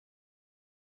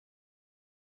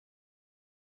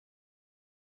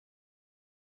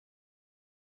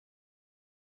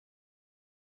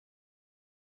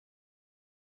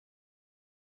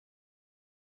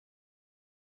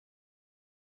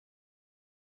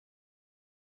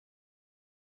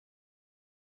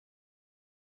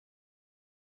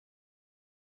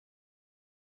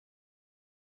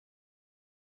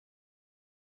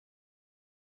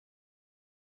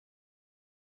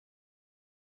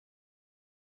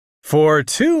For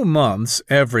 2 months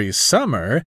every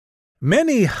summer,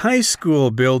 many high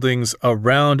school buildings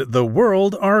around the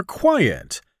world are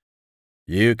quiet.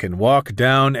 You can walk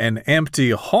down an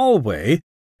empty hallway,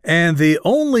 and the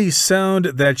only sound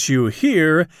that you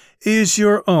hear is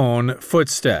your own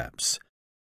footsteps.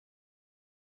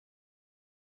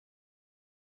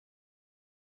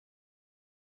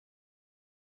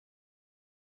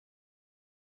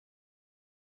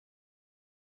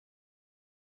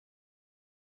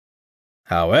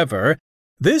 However,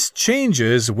 this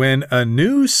changes when a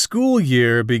new school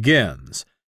year begins,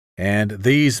 and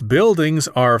these buildings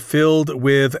are filled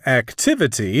with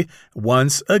activity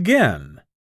once again.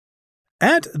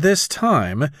 At this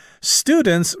time,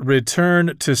 students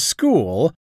return to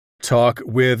school, talk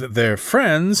with their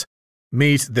friends,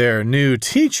 meet their new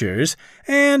teachers,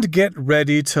 and get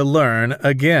ready to learn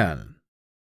again.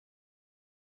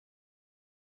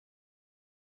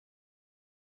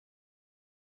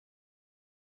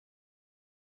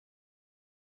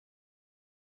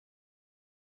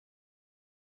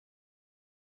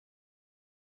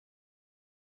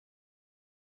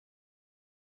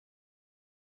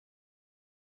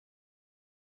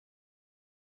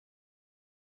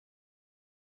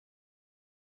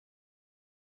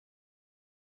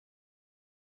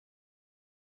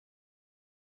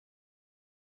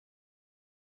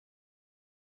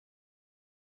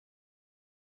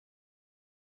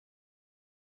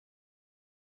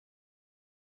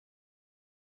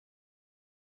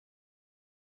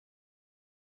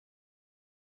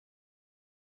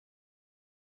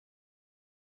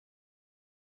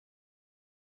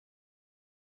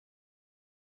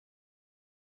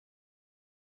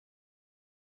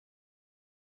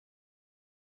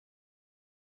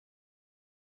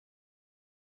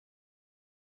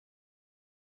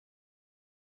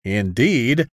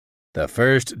 Indeed, the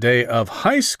first day of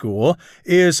high school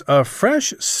is a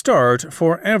fresh start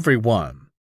for everyone.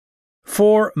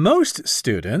 For most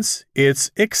students, it's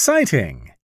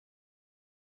exciting.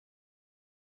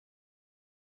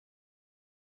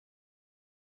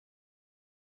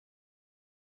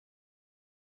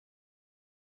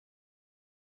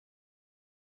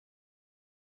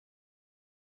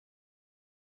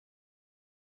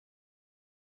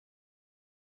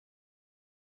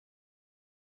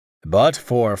 But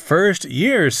for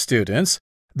first-year students,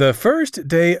 the first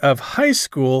day of high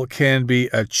school can be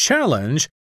a challenge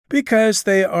because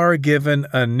they are given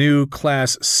a new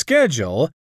class schedule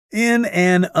in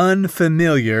an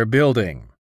unfamiliar building.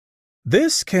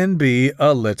 This can be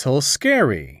a little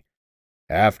scary.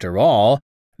 After all,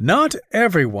 not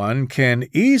everyone can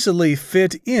easily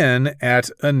fit in at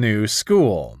a new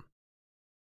school.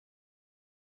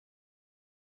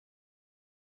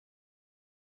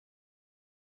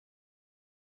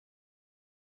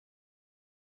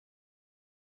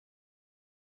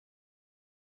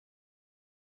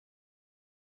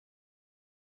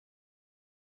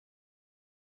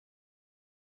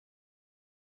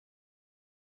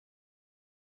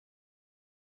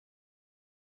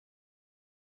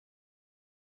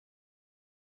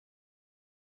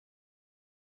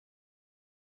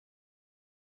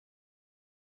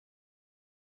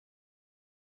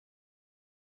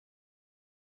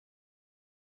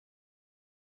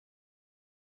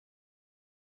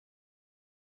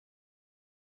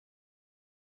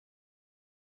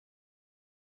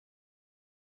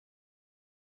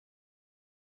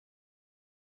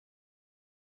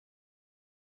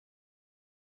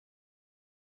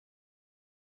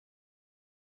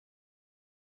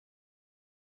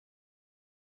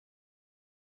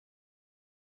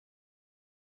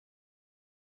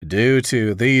 Due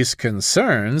to these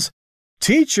concerns,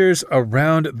 teachers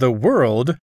around the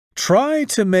world try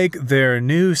to make their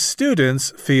new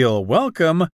students feel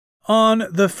welcome on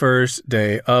the first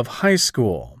day of high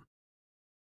school.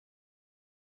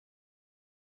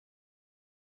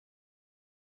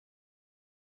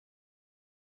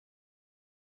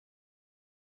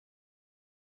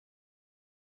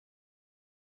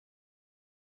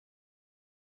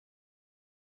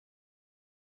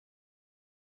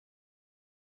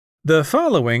 The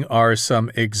following are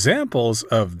some examples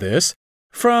of this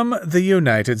from the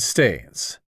United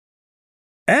States.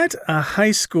 At a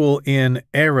high school in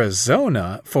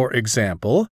Arizona, for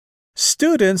example,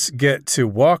 students get to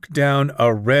walk down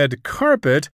a red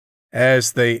carpet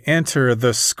as they enter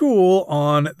the school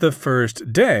on the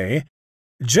first day,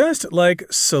 just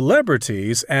like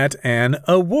celebrities at an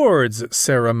awards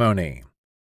ceremony.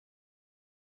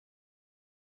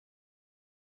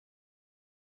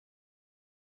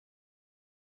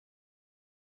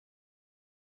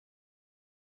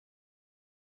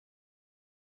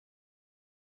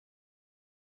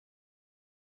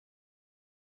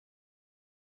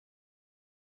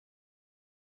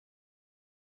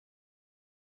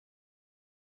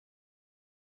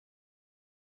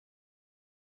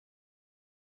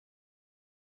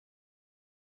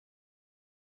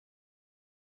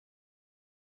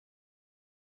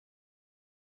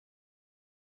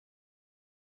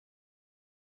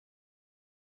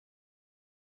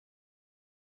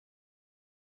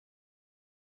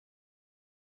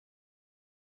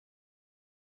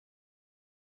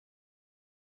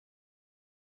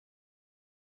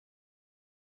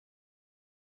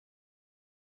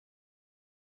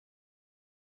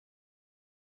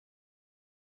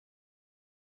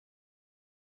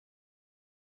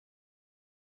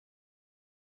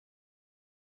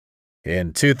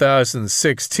 In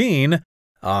 2016,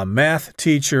 a math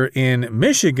teacher in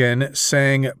Michigan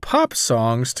sang pop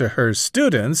songs to her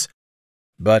students,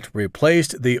 but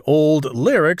replaced the old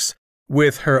lyrics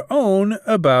with her own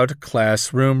about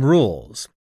classroom rules.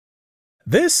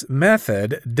 This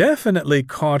method definitely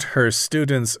caught her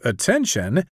students'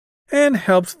 attention and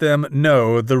helped them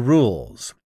know the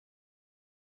rules.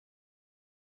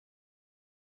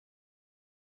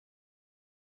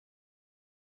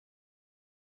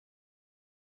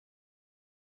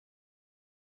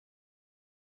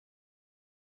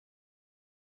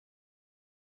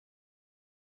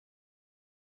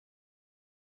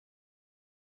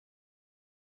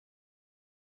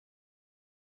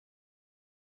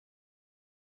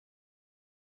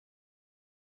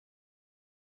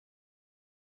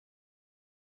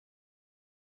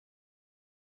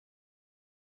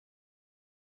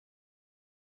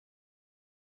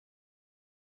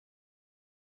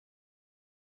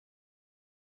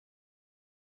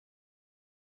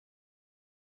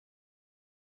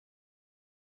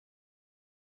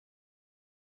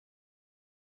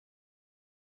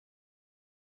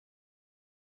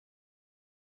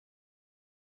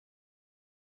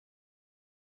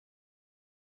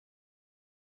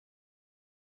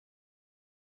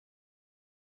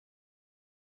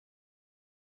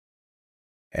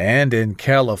 And in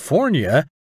California,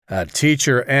 a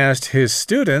teacher asked his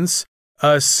students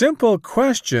a simple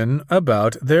question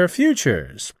about their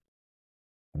futures.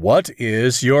 What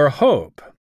is your hope?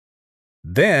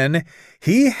 Then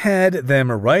he had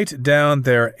them write down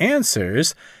their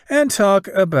answers and talk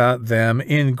about them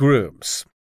in groups.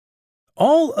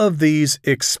 All of these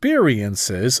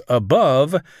experiences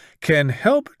above can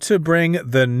help to bring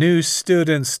the new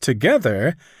students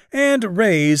together and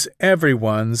raise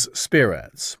everyone's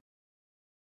spirits.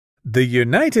 The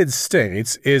United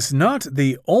States is not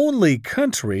the only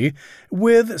country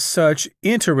with such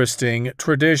interesting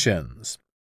traditions.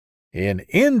 In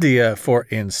India, for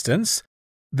instance,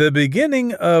 the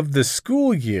beginning of the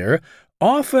school year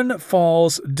often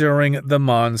falls during the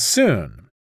monsoon.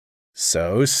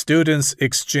 So students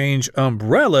exchange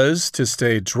umbrellas to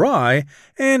stay dry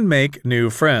and make new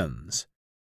friends.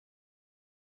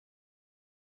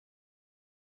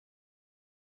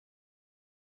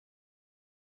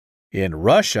 In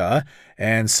Russia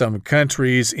and some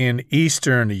countries in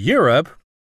Eastern Europe,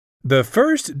 the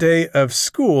first day of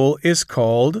school is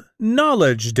called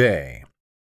Knowledge Day.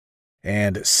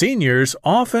 And seniors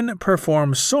often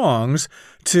perform songs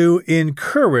to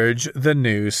encourage the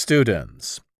new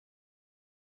students.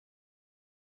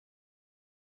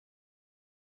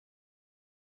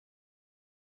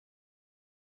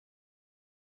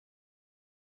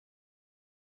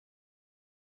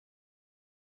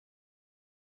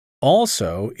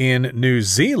 Also, in New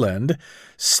Zealand,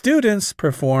 students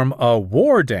perform a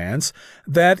war dance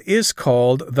that is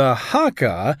called the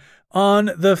haka on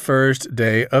the first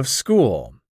day of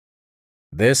school.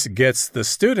 This gets the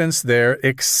students there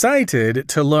excited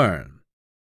to learn.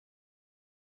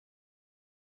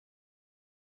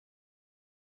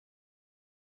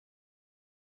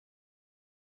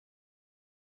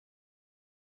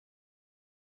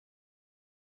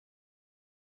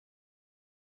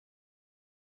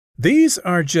 These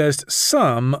are just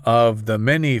some of the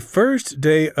many first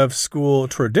day of school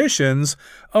traditions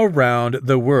around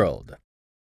the world.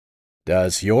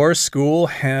 Does your school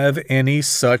have any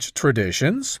such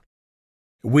traditions?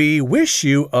 We wish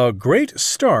you a great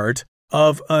start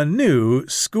of a new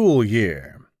school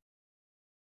year.